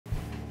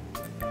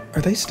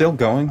Are they still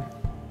going?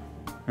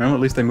 Well, at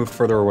least they moved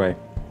further away.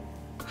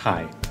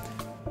 Hi.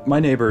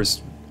 My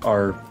neighbors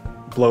are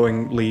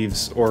blowing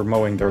leaves or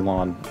mowing their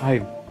lawn. I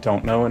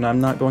don't know, and I'm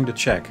not going to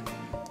check.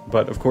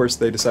 But of course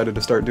they decided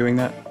to start doing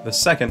that the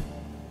second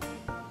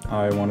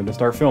I wanted to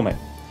start filming.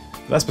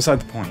 But that's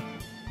beside the point.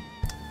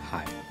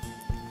 Hi.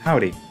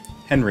 Howdy.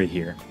 Henry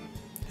here.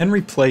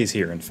 Henry plays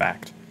here, in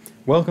fact.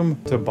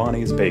 Welcome to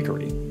Bonnie's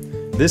Bakery.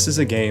 This is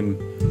a game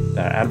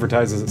that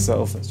advertises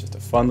itself as just a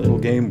fun little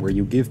game where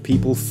you give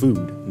people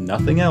food.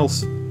 Nothing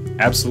else.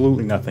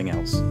 Absolutely nothing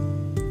else.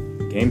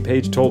 The game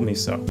page told me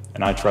so,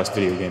 and I trust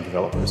video game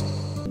developers.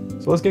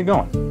 So let's get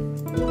going.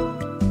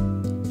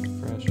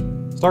 Fresh.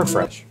 Start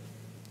fresh.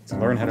 Let's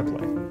learn how to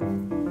play.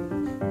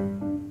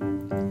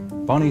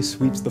 Bonnie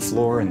sweeps the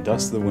floor and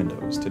dusts the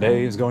windows.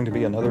 Today is going to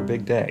be another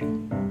big day.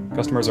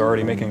 Customers are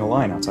already making a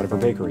line outside of her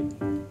bakery.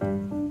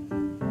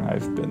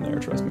 I've been there,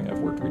 trust me, I've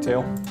worked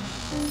retail.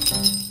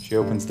 She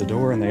opens the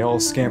door and they all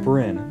scamper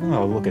in.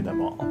 Oh, look at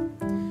them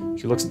all.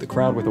 She looks at the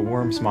crowd with a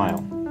warm smile.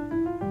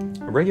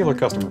 A regular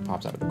customer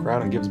pops out of the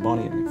crowd and gives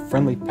Bonnie a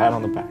friendly pat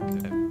on the back.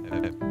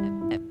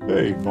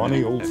 Hey,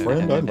 Bonnie, old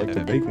friend, I'd like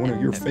to bake one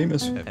of your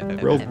famous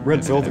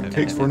red velvet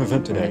cakes for an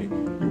event today.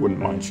 You wouldn't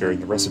mind sharing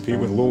the recipe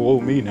with little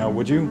old me now,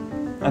 would you?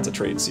 That's a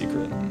trade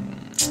secret.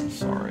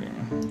 Sorry.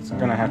 It's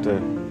gonna have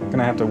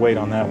to wait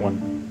on that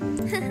one.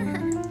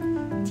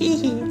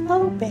 Teehee,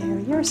 oh Bear,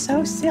 you're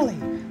so silly.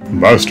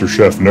 Master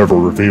Chef never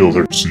reveals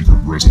their secret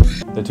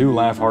recipe. The two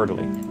laugh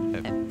heartily.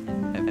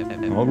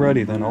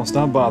 Alrighty then, I'll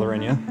stop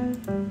bothering you.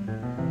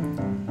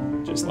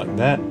 Just like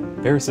that,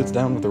 Bear sits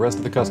down with the rest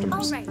of the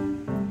customers.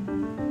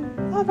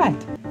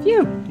 Alright,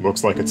 phew.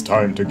 Looks like it's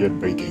time to get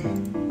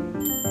baking.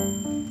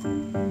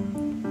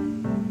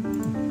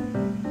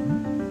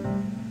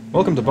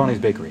 Welcome to Bonnie's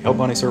Bakery. Help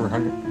Bonnie serve her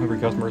hungry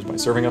customers by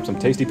serving up some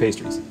tasty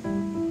pastries.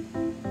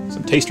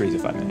 Some tastries,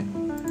 if I may.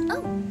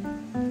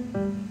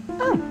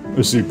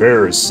 I see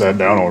Bear is sat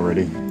down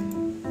already.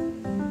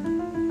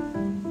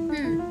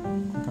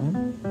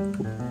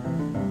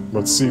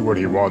 Let's see what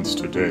he wants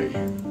today.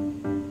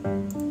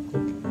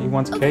 He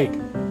wants cake.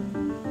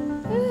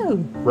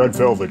 Ooh, Red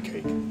velvet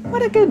cake.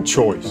 what a good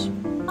Choice.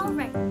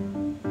 Alright.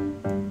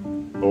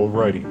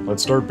 Alrighty,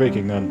 let's start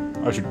baking then.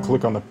 I should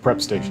click on the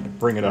prep station to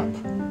bring it up.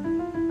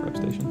 Prep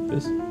station?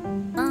 This?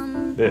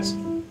 This.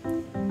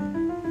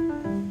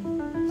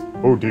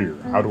 Oh dear,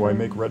 how do I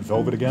make red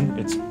velvet again?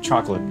 It's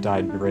chocolate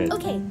dyed red.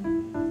 Okay.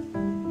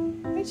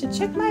 I should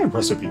check my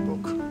Recipe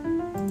book.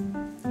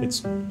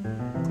 It's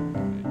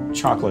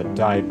chocolate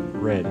dyed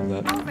red. Is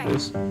that Alright.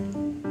 this?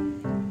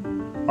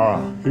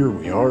 Ah, here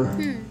we are.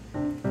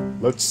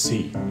 Let's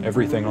see.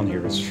 Everything on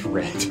here is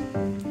red.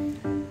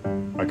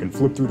 I can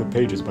flip through the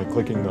pages by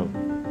clicking the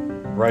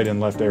right and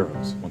left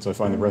arrows. Once I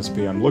find the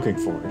recipe I'm looking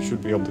for, I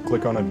should be able to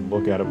click on it and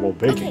look at it while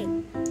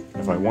baking. And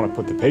if I want to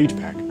put the page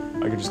back,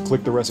 I can just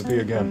click the recipe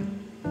again.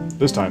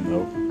 This time,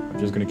 though, I'm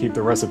just going to keep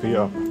the recipe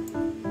up.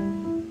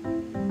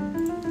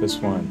 This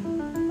one.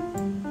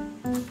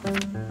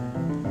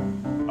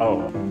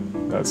 Oh,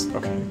 that's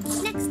okay.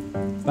 Next.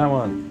 That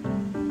one.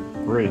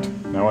 Great.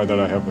 Now that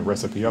I have the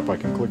recipe up, I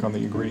can click on the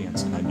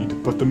ingredients, and I need to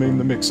put them in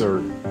the mixer.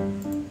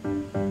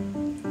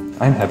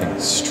 I'm having a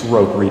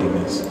stroke reading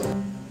this.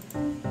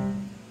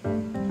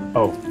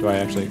 Oh, do I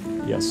actually?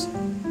 Yes.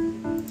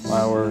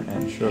 Flour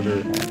and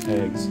sugar and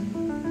eggs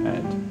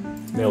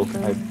and milk,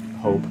 I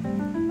hope.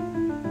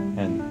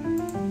 And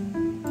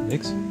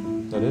mix?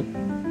 Is that it?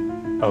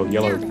 Oh,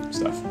 yellow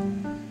stuff.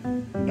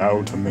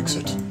 Now to mix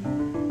it.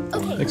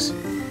 Okay. Mix.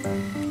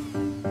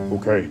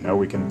 Okay, now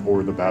we can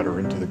pour the batter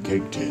into the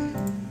cake tin.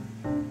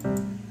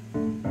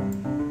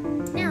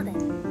 Now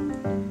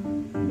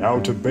then. Now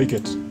to bake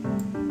it.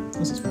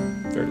 This is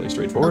fairly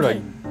straightforward.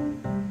 Okay.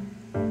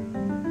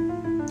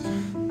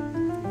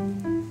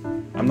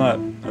 I'm not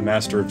a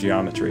master of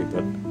geometry,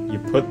 but you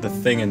put the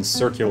thing in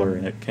circular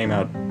and it came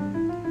out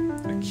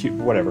a cute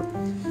whatever.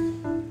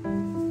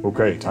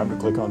 Okay, time to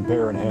click on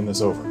Bear and hand this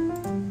over.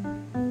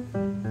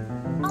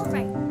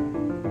 Alright.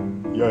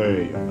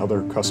 Yay,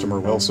 another customer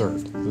well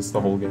served. Is this the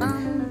whole game?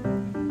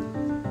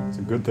 It's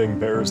a good thing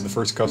Bear is the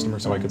first customer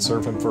so I could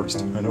serve him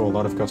first. I know a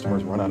lot of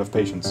customers run out of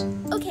patience.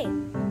 Okay.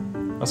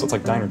 Also, it's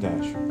like Diner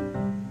Dash.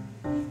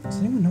 Does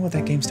anyone know what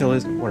that game still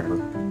is? Whatever.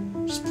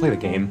 Just play the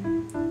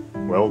game.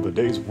 Well, the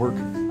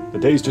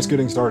day's just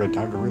getting started.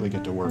 Time to really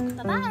get to work.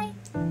 Bye-bye.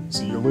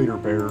 See you later,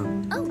 Bear.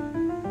 Oh.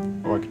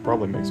 I could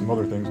probably make some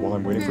other things while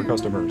I'm waiting for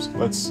customers.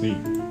 Let's see.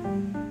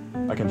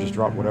 I can just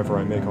drop whatever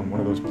I make on one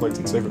of those plates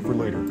and save it for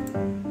later.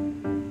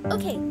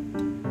 Okay.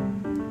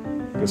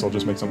 Guess I'll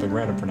just make something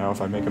random for now.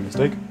 If I make a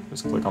mistake,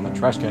 just click on the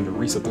trash can to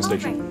reset the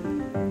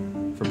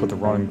station. If I put the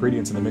wrong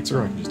ingredients in the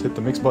mixer, I can just hit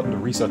the mix button to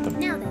reset them.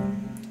 Now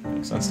then.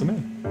 Makes sense to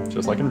me.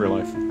 Just like in real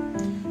life.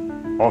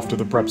 Off to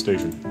the prep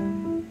station.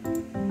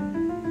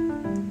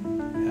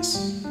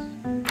 Yes.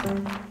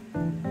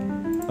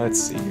 Let's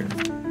see here.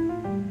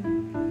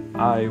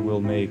 I will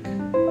make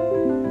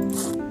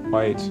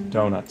white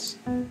donuts.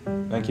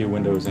 Thank you,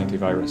 Windows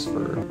antivirus,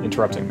 for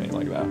interrupting me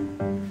like that.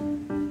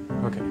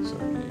 Okay, so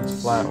it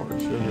needs flour,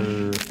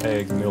 sugar,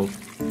 egg, milk,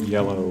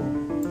 yellow,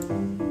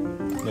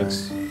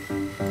 mix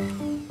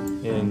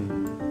in.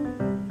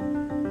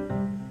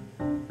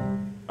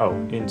 Oh,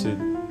 into.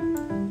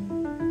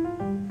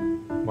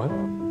 What?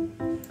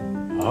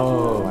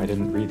 Oh, I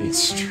didn't read the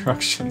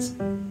instructions.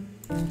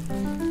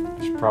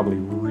 I should probably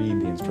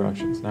read the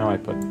instructions. Now I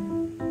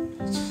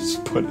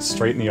just put it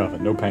straight in the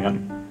oven, no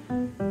pan.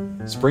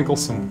 Sprinkle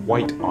some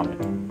white on it.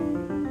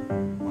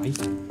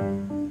 White?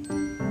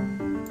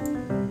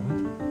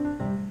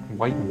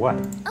 What? White what?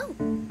 Oh.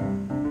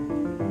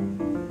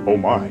 Oh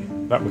my,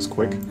 that was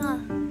quick. Huh.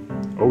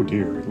 Oh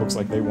dear, it looks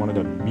like they wanted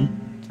a meat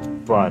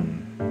bun.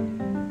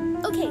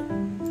 Okay.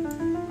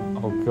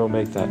 I'll go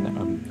make that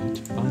now. A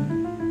meat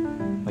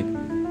bun? Like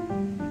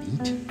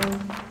meat?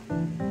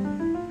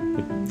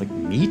 Like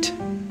meat?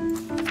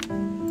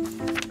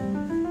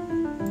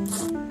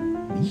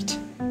 Meat?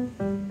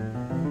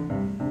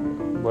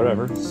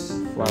 Whatever.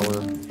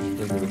 Flour,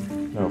 sugar.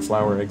 No,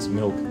 flour, eggs,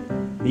 milk.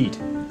 Meat.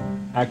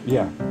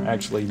 Yeah,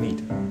 actually meat.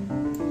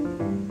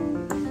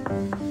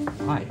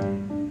 Why?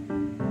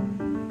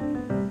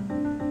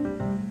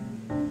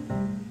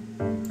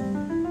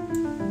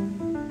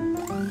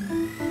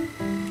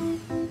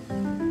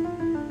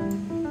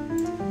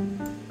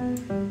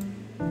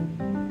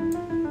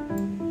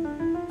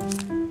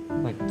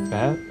 Like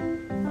that?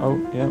 Oh,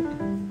 yeah.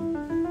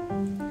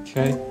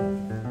 Okay.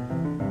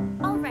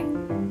 All right.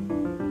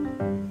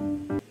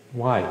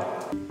 Why?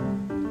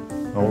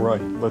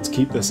 Alright, let's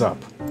keep this up.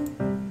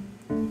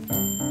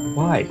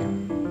 Why?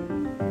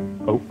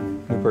 Oh,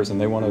 new person.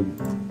 They want a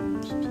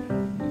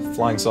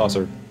flying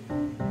saucer.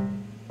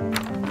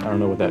 I don't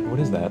know what that. What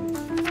is that?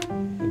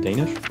 A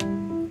Danish?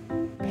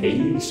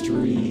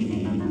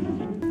 Pastry.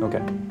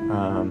 Okay.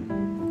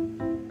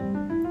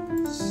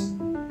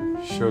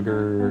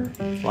 Sugar,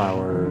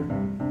 flour,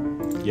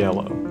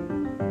 yellow.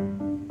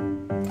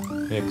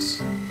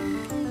 Mix.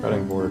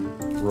 Cutting board.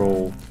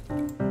 Roll.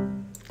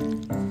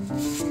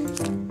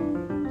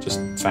 Just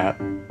fat.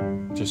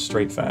 Just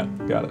straight fat.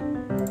 Got it.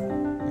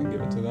 And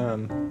give it to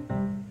them.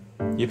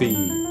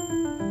 Yippee!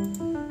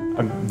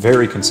 I'm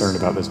very concerned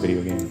about this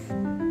video game.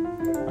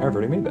 I've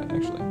already made that,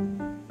 actually.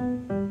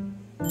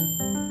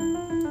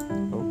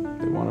 Oh,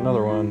 they want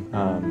another one.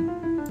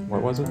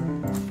 What was it?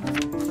 And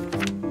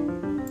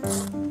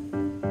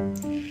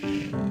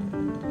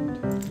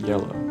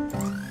yellow.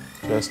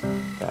 Just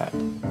that.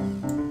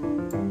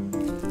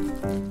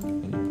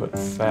 And you put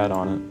fat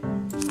on it.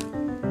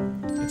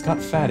 It's got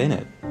fat in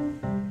it.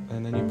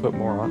 And then you put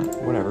more on it.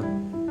 Whatever.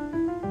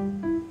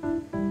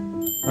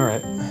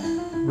 Alright.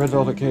 Red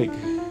velvet cake.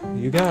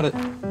 You got it.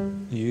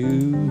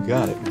 You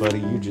got it, buddy.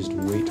 You just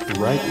wait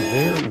right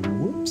there.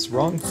 Whoops,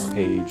 wrong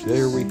page.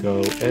 There we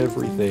go.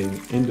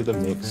 Everything into the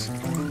mix.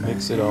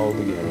 Mix it all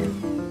together.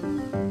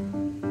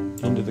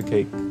 Into the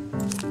cake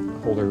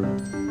holder.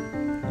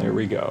 There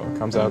we go.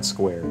 Comes out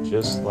square,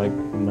 just like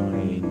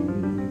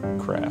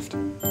Minecraft.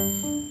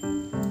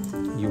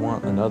 You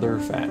want another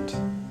fat.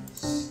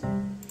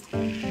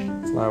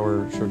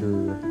 Flour,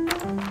 sugar.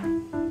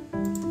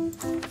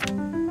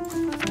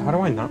 How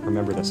do I not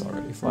remember this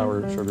already?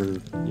 Flour, sugar,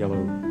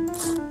 yellow.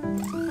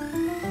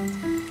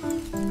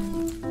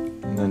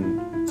 And then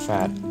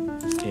fat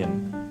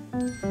in.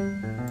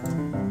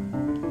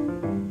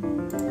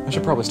 I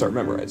should probably start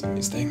memorizing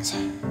these things.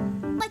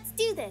 Let's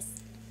do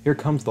this. Here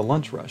comes the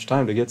lunch rush.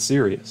 Time to get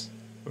serious.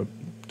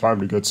 Time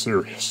to get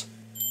serious.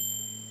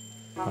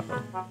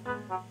 Uh-oh.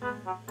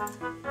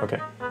 Okay,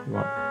 you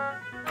want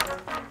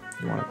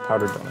a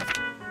powdered donut.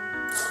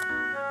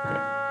 Okay.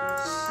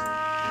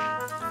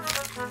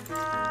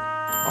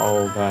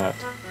 All that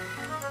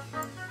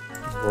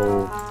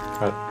roll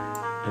cut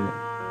in it,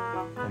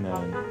 and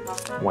then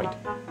white.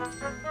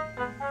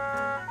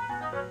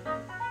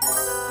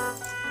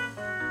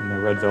 And the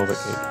red velvet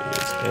cake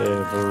is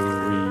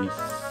everything.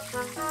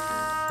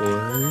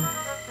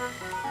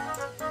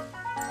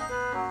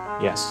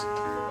 Yes,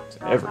 it's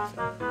everything.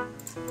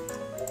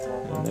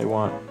 And they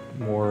want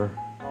more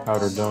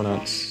powdered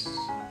donuts.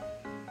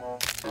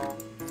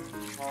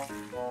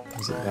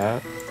 Is it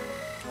that?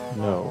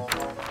 No.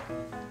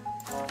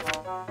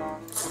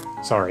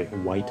 Sorry,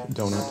 white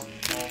donut.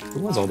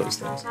 It was all those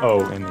things.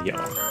 Oh, and the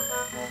yellow.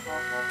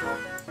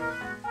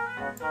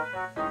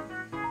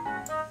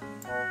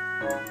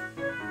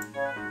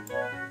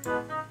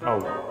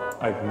 Oh,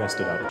 I've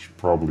messed it up. Should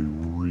probably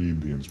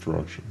read the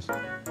instructions.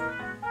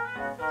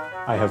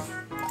 I have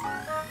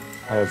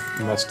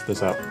messed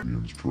this up. The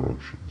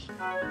instructions.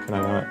 Can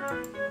I not?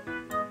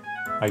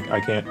 I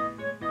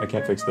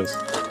can't fix this.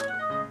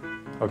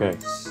 Okay.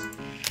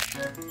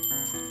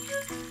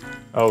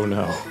 Oh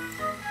no.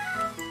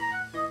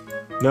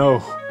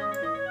 No!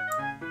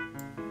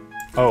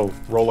 Oh,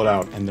 roll it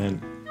out, and then...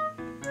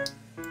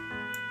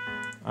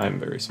 I'm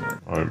very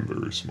smart. I'm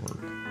very smart.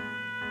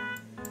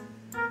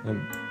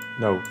 And,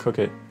 no, cook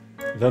it,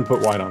 then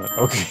put white on it.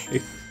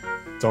 Okay.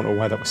 Don't know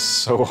why that was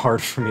so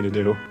hard for me to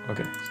do.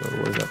 Okay, so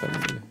what does that thing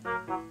mean?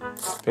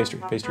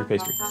 Pastry, pastry,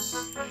 pastry.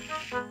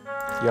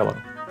 Yellow.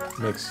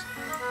 Mix.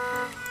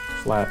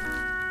 Flat.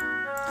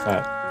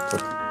 Fat.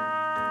 Cook.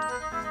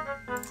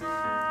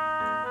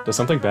 Does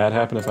something bad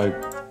happen if I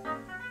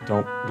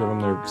Don't give them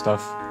their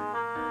stuff.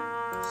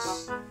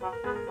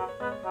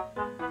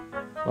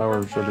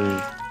 Flour,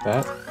 sugar,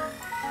 that.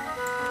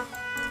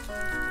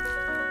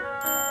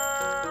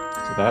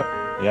 So that?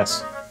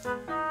 Yes.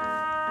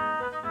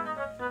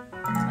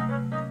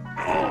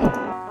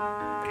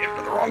 Give it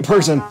to the wrong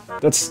person!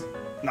 That's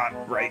not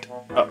right.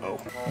 Uh-oh.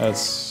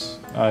 That's...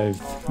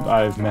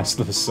 I've messed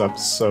this up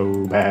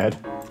so bad.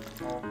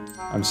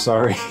 I'm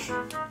sorry.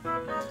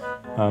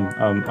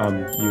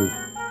 You...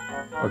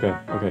 Okay,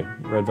 okay.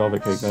 Red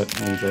velvet cake, that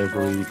means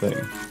everything.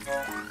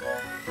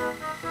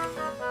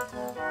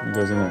 It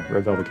goes in there.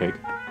 Red velvet cake.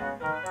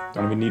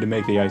 Don't even need to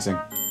make the icing.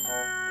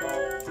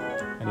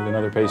 I need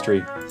another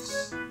pastry.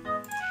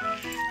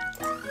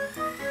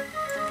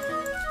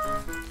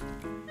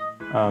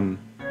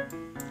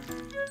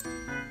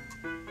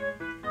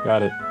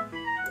 Got it.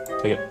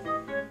 Take it.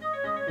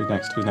 Who's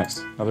next? Who's next?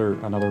 Another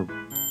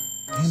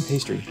damn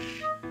pastry.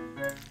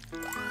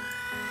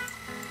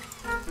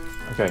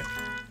 Okay.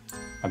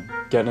 I'm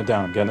getting it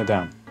down, I'm getting it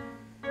down.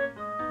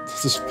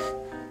 This is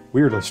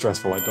weirdly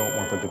stressful. I don't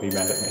want them to be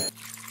mad at me.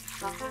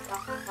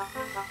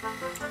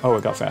 Oh,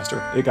 it got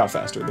faster. It got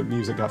faster. The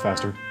music got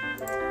faster.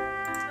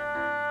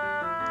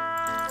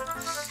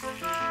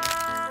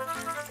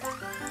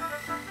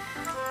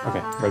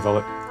 Okay, red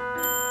velvet.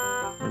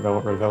 Red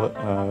velvet, red velvet.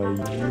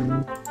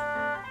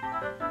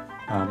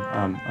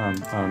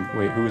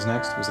 Wait, who was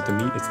next? Was it the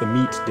meat? It's the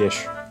meat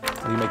dish.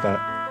 How do you make that?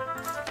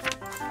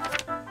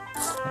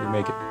 How do you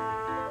make it?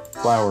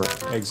 Flour,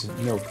 eggs,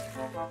 milk,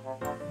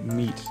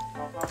 meat.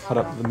 Cut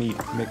up the meat.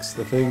 Mix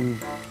the thing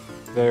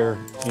there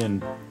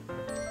in.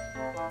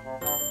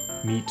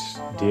 Meat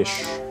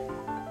dish.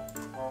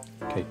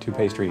 Okay, 2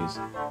 pastries.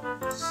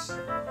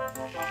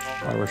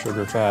 Flour,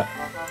 sugar, fat.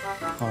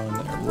 On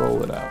there,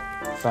 roll it out.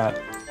 Fat,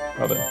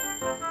 oven.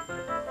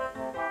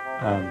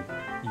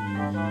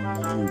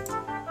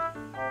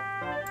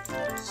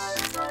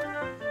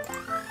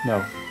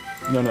 No.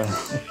 No, no, no.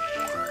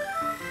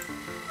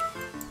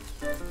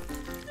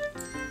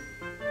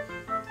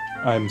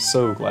 I'm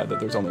so glad that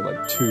there's only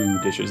like 2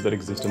 dishes that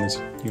exist in this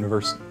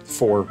universe.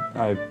 4.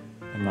 I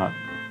am not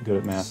good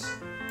at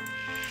math.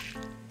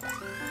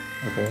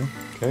 Okay,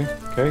 okay,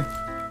 okay.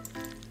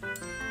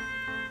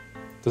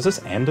 Does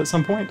this end at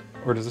some point?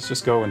 Or does this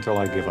just go until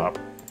I give up?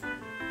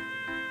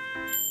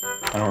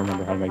 I don't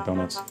remember how to make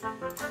donuts.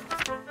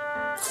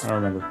 I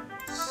don't remember.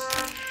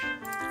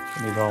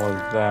 I need all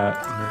of that.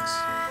 Mix.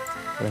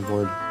 Cutting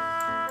board.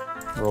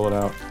 Roll it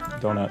out.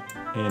 Donut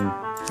in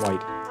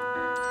white.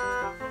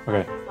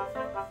 Okay.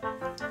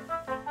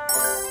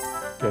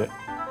 Get it.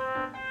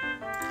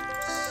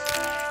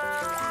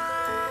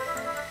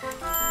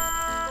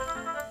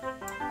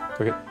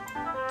 Cook it.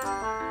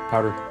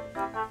 Powder.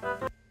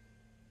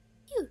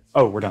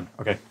 Oh, we're done.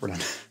 Okay, we're done.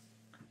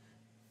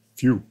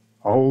 Phew,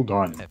 all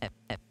done.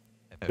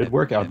 Good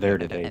work out there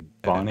today,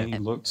 Bonnie.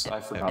 Looks... I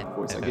forgot the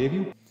voice I gave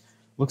you.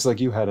 Looks like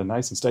you had a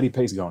nice and steady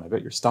pace going. I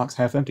bet your stock's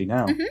half empty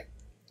now.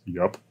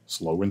 Yup,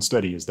 slow and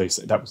steady, as they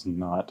say. That was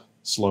not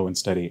slow and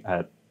steady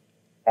at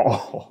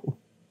all.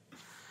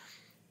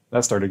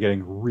 That started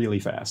getting really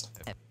fast.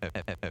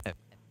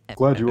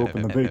 Glad you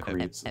opened the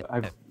bakery.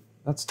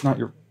 That's not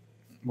your...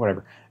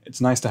 Whatever.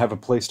 It's nice to have a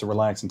place to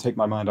relax and take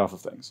my mind off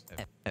of things.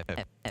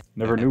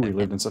 Never knew we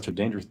lived in such a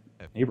dangerous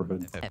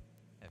neighborhood.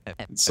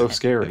 It's so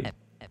scary.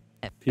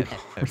 People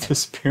are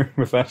disappearing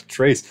without a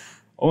trace,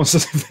 almost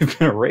as if they've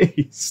been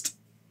erased.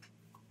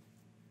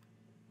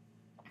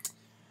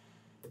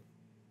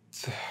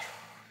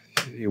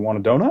 You want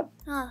a donut?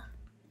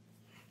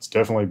 It's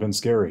definitely been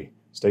scary.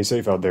 Stay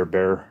safe out there,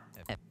 Bear.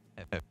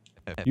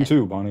 You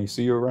too, Bonnie.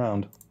 See you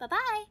around.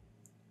 Bye-bye.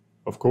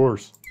 Of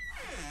course.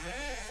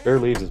 Bear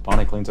leaves as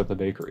Bonnie cleans up the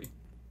bakery.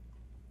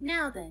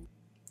 Now then.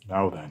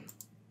 Now then.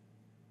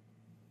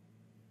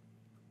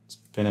 It's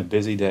been a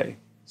busy day.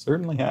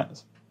 Certainly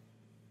has.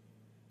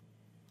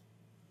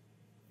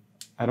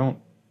 I don't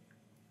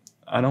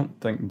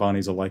think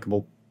Bonnie's a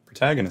likable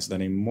protagonist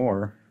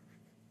anymore.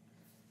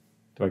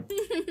 Do I...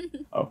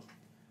 Oh.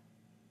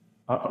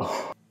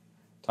 Uh-oh.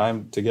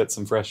 Time to get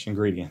some fresh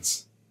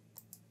ingredients.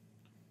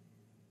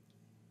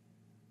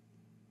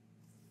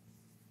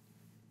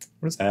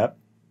 What is that?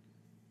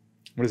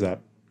 What is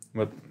that?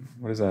 What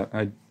is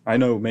that? I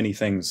know many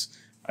things.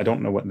 I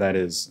don't know what that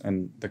is,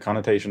 and the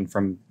connotation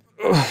from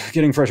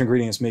getting fresh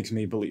ingredients makes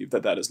me believe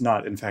that that is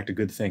not, in fact, a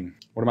good thing.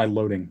 What am I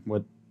loading?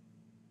 What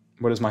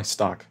is my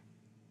stock?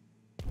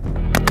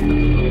 Okay.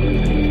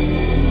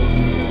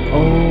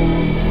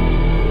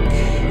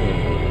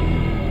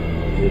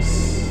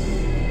 This...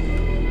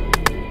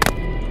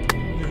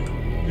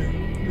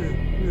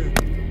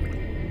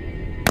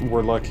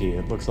 We're lucky.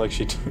 It looks like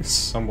she took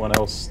someone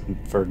else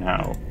for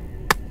now.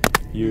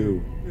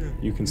 You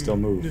can still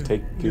move.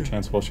 Take your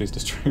chance while she's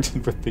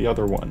distracted with the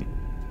other one.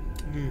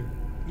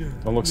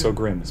 Don't look so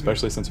grim,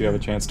 especially since you have a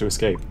chance to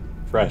escape.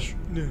 Fresh.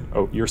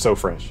 Oh, you're so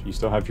fresh. You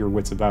still have your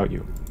wits about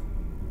you.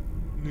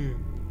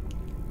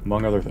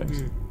 Among other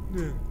things.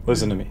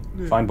 Listen to me.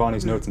 Find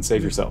Bonnie's notes and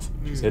save yourself.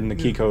 She's hidden the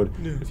key code.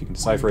 If you can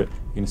decipher it,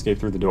 you can escape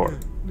through the door.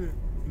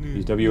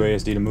 Use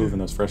WASD to move,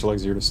 and those fresh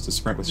legs are just to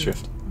sprint with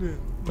shift.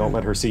 Don't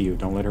let her see you.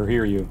 Don't let her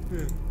hear you.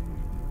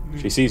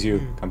 If she sees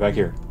you, come back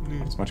here.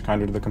 It's much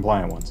kinder to the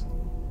compliant ones.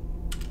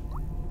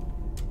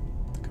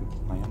 The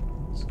compliant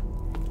ones?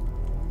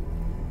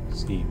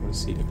 C. What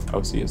does C do?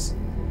 Oh, C is...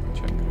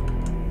 check.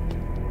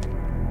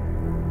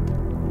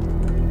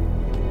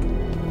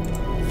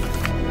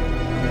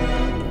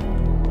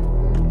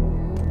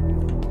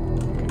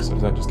 Okay, so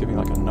does that just give me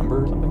like a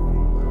number or something?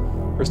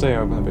 First day I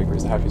opened the bakery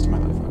is the happiest of my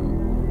life.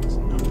 It's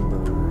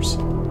numbers.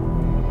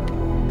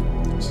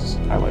 This is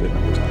highlighted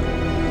numbers.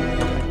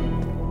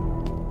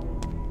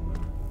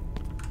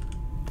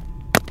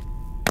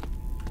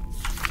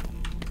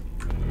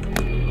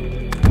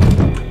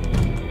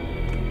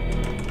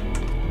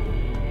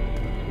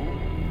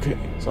 Okay.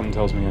 Something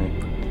tells me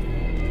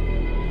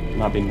I'm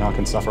not be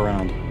knocking stuff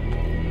around.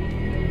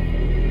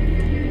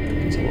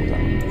 So what was that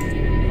one?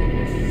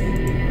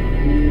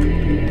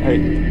 Hey,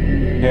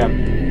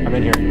 I'm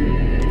in here.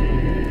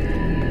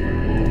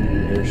 Ooh,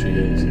 there she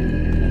is.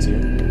 Can I see her?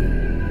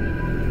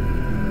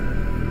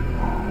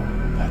 Oh,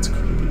 that's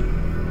creepy.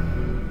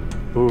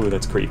 Ooh,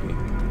 that's creepy.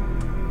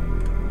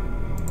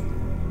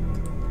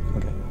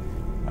 Okay.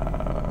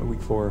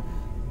 Week 4.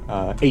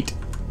 8.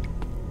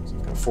 So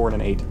I've got a 4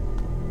 and an 8.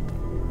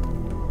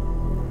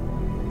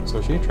 So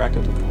is she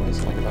attracted to the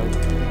noise? Like about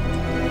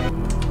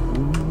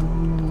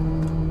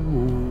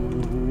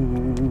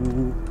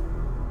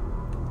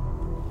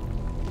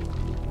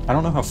I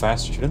don't know how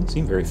fast she doesn't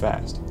seem very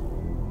fast.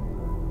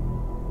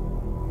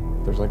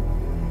 There's like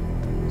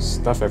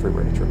stuff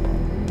everywhere to trip on.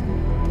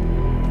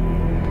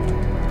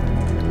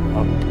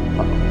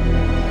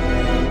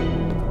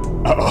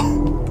 Uh-oh.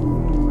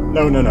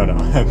 No.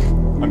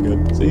 I'm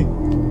good. See?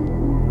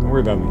 Don't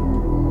worry about me.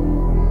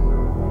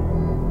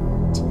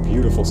 It's a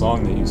beautiful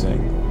song that you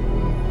sing.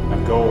 Now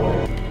go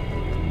away.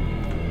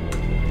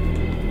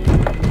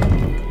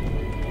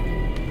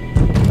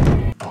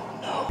 Oh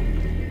no.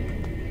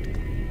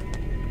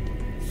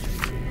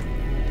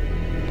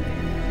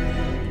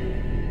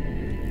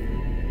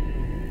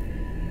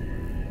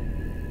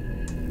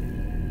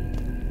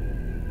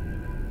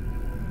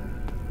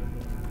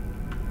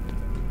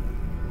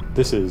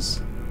 This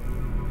is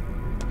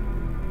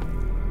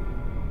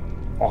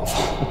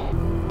awful.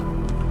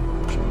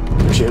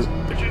 There she is.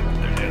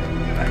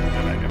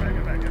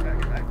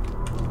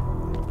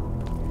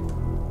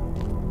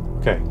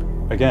 Okay,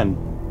 again,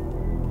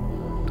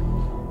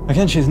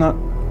 she's not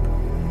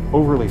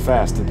overly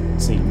fast,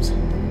 it seems. Do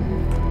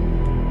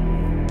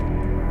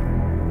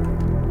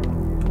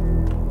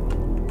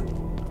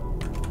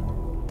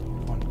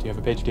you have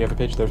a page? Do you have a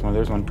page? There's one,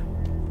 there's one.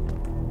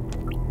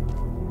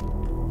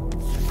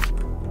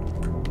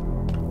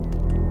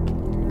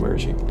 Where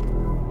is she?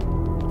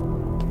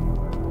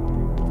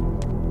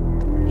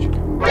 Where'd she go?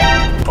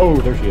 Oh,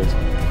 there she is.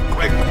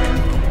 Quick!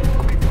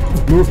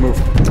 Move!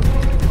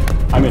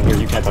 I'm in here,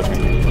 you can't touch me.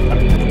 I'm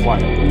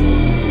compliant.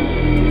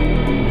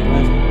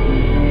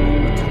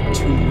 Got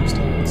 2 more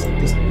still.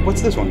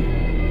 What's this one?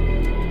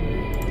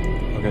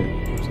 Okay,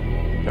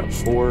 got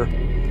 4,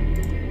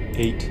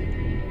 8,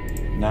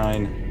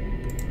 9,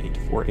 8.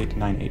 4, 8,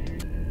 9, 8.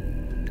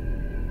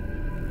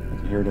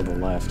 Looking here to the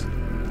left.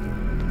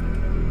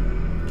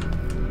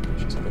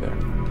 She's over there.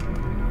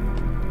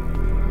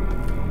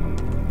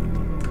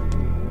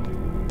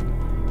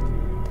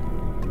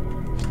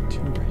 There's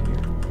 2 right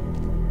here.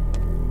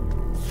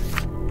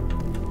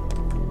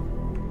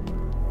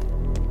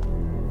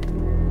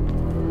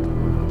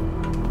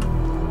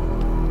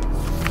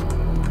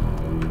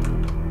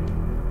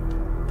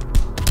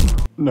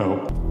 No.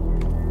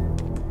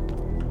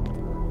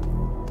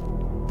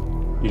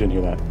 You didn't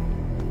hear that.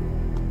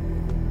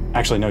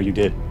 Actually, no, you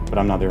did, but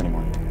I'm not there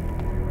anymore.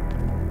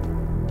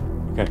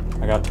 Okay,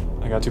 I got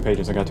 2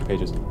 pages. Okay,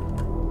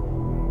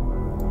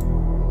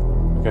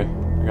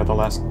 I got the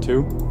last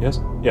 2.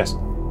 Yes? Yes.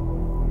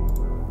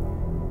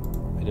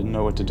 I didn't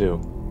know what to do.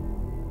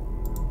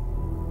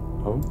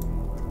 Oh?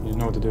 You didn't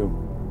know what to do.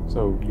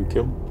 So, you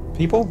killed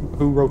people?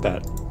 Who wrote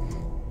that?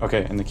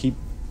 Okay, and the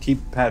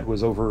keypad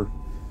was over...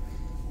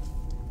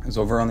 is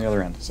over on the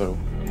other end. So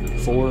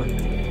 4, 8,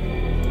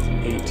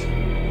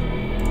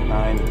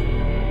 9,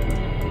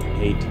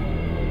 8,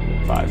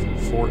 5.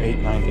 4, 8,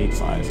 9, 8,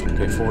 5.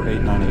 Okay, 4,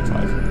 8, 9, 8,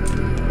 5.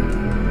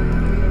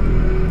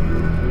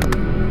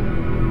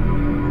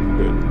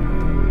 Good.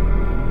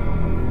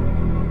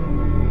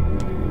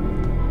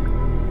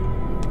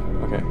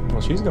 Okay,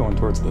 well she's going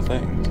towards the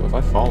thing, so if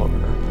I follow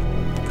her,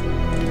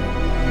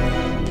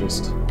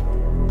 just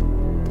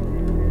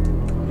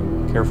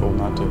be careful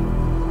not to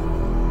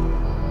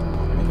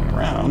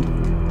around.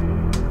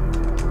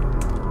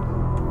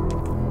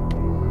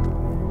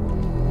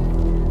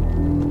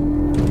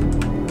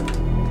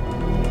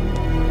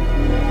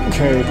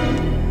 Okay.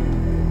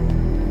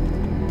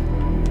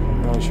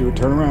 Well, she would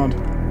turn around.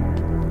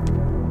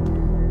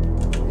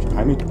 Is she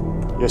behind me?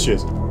 Yes, she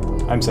is.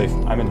 I'm safe.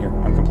 I'm in here.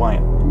 I'm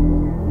compliant.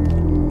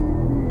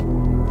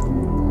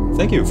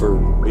 Thank you for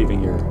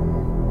leaving your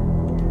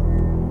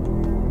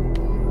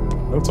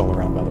notes all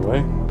around, by the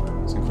way.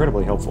 It's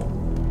incredibly helpful.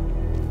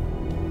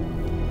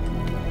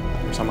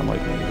 someone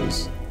like me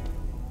who's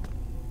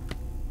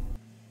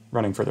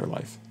running for their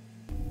life.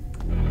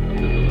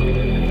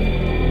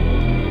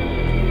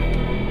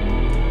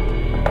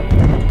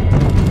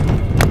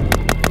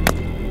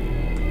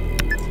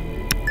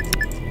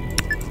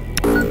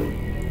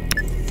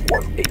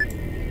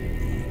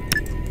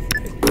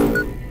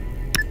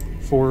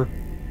 Four,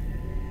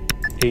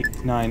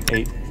 8, 9,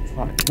 8,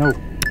 5. No.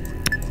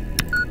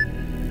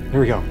 Here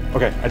we go.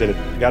 Okay, I did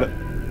it. Got it.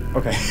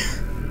 Okay.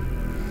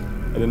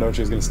 I didn't know if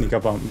she was going to sneak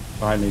up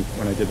behind me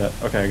when I did that.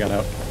 Okay, I got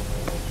out.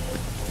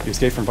 You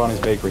escaped from Bonnie's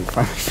bakery,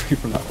 finally free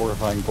from that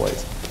horrifying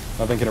place.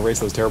 Nothing can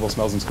erase those terrible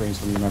smells and screams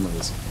from your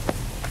memories.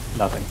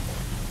 Nothing.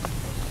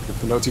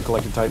 With the notes you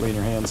collected tightly in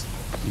your hands,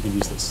 you can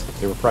use this.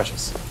 They were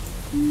precious.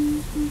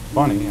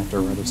 Bonnie, after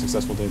a rather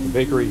successful day at the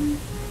bakery,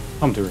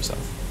 hummed to herself.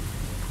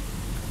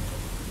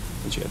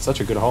 When she had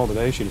such a good haul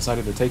today, she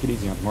decided to take it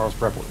easy on tomorrow's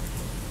prep work.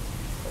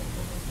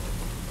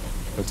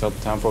 Go tell the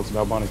town folks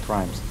about Bonnie's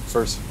crimes.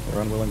 First,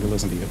 they're unwilling to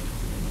listen to you.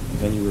 And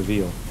then you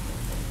reveal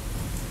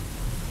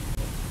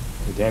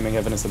the damning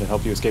evidence that had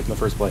helped you escape in the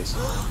first place.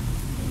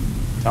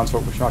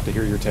 Townsfolk were shocked to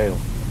hear your tale.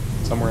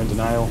 Some were in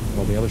denial,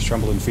 while the others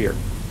trembled in fear.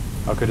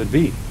 How could it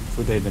be?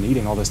 Food they had been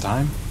eating all this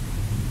time?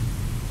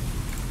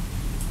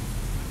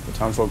 The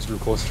townfolk drew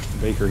closer to the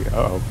bakery.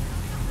 Uh-oh.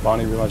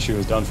 Bonnie realized she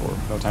was done for.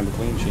 No time to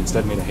clean, she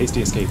instead made a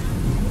hasty escape.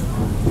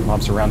 The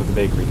mob surrounded the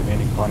bakery,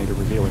 demanding Bonnie to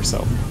reveal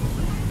herself.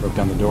 Broke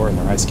down the door, and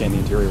their eyes scanned the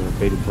interior with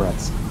bated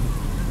breaths.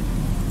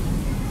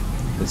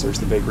 They searched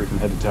the bakery from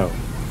head to toe,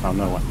 found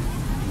no one.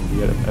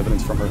 The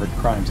evidence from her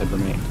crimes had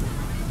remained.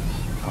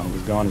 Bonnie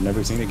was gone and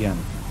never seen again.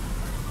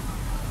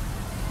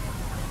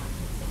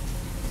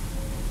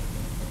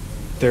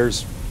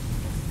 There's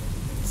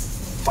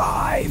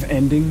 5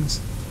 endings?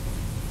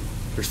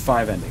 There's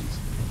 5 endings.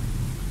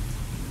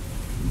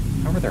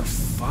 How are there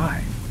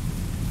 5?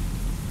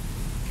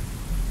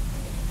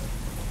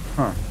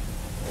 Huh. I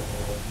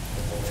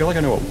feel like I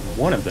know what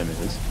one of them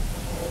is.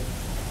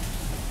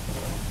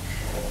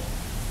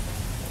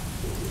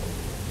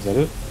 Is that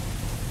it?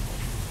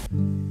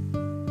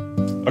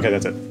 Okay,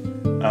 that's it.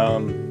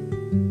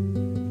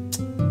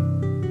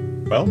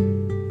 Well,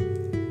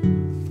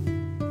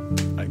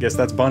 I guess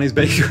that's Bonnie's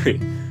Bakery.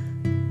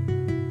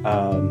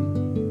 I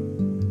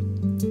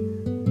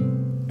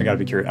gotta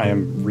be curious. I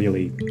am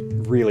really,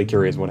 really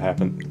curious what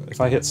happened. If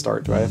I hit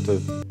start, do I have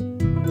to...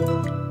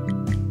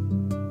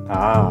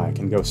 Ah, I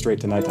can go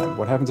straight to nighttime.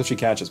 What happens if she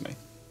catches me?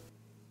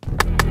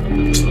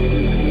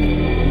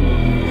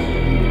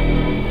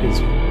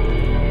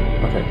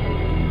 Okay.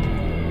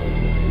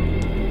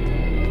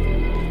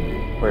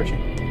 Where is she?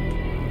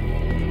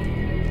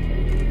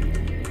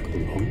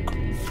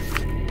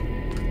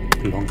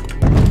 Clunk. Clunk.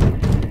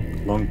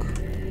 Clunk.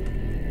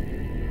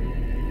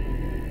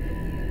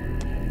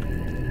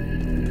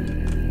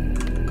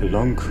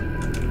 Clunk.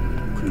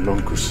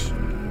 Clunkus.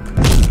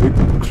 Big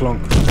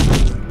clunk.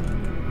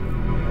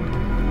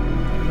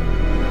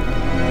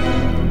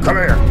 Come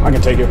here! I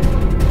can take you.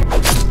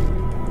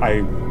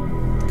 I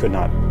could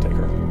not take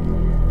her.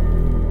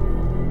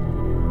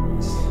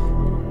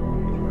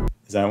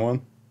 Is that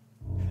one?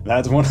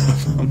 That's one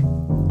of them.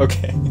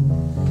 Okay.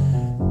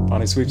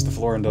 Bonnie sweeps the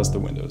floor and dusts the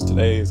windows.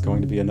 Today is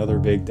going to be another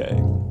big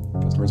day.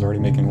 Customers are already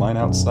making line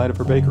outside of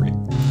her bakery.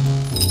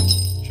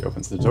 She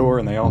opens the door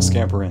and they all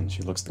scamper in.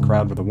 She looks at the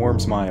crowd with a warm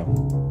smile.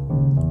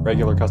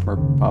 Regular customer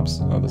pops.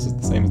 Oh, this is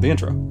the same as the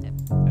intro.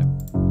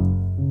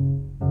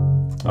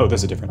 Oh,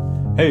 this is different.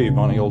 Hey,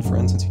 Bonnie, old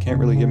friend, since you can't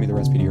really give me the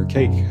recipe to your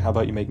cake, how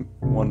about you make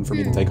one for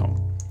me to take home?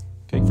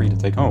 Cake for you to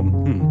take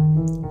home?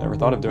 Never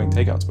thought of doing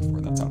takeouts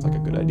before. That sounds like a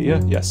good idea.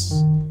 Yes.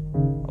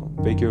 I'll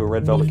bake you a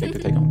red velvet cake to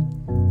take home.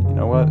 You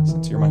know what?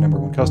 Since you're my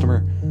 #1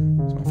 customer,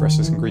 here's my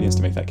freshest ingredients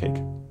to make that cake.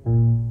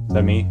 Is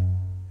that me?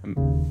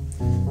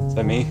 Is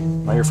that me?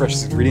 Am I your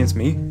freshest ingredients?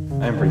 Me?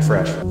 I am pretty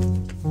fresh.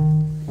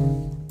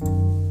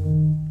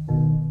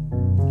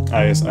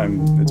 Ah, yes,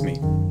 it's me.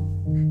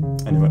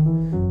 I knew it.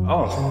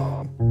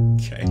 Oh.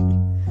 Okay.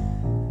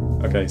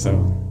 Okay, so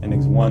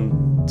endings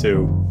 1,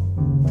 2.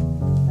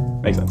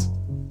 Makes sense.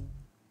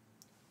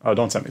 Oh,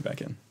 don't send me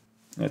back in.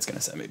 It's gonna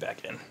send me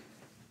back in.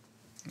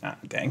 Ah,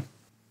 dang.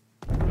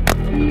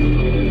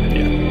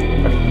 Yeah.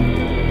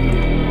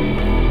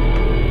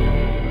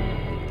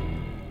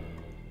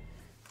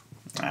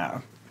 Okay.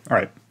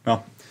 Alright.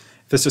 Well,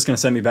 if it's just gonna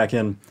send me back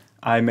in,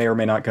 I may or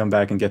may not come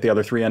back and get the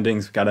other 3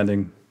 endings. Got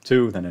ending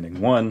 2, then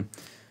ending 1.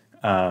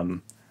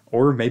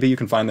 Or maybe you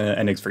can find the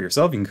endings for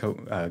yourself. You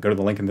can go to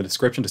the link in the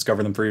description,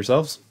 discover them for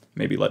yourselves.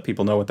 Maybe let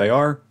people know what they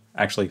are.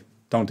 Actually,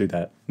 don't do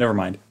that. Never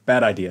mind.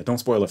 Bad idea. Don't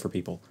spoil it for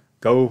people.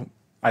 Go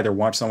either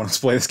watch someone else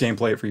play this game,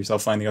 play it for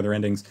yourself, find the other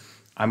endings.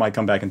 I might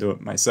come back and do it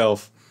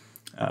myself.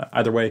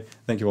 Either way,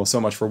 thank you all so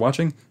much for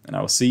watching, and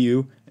I will see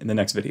you in the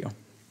next video.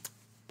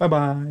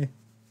 Bye-bye.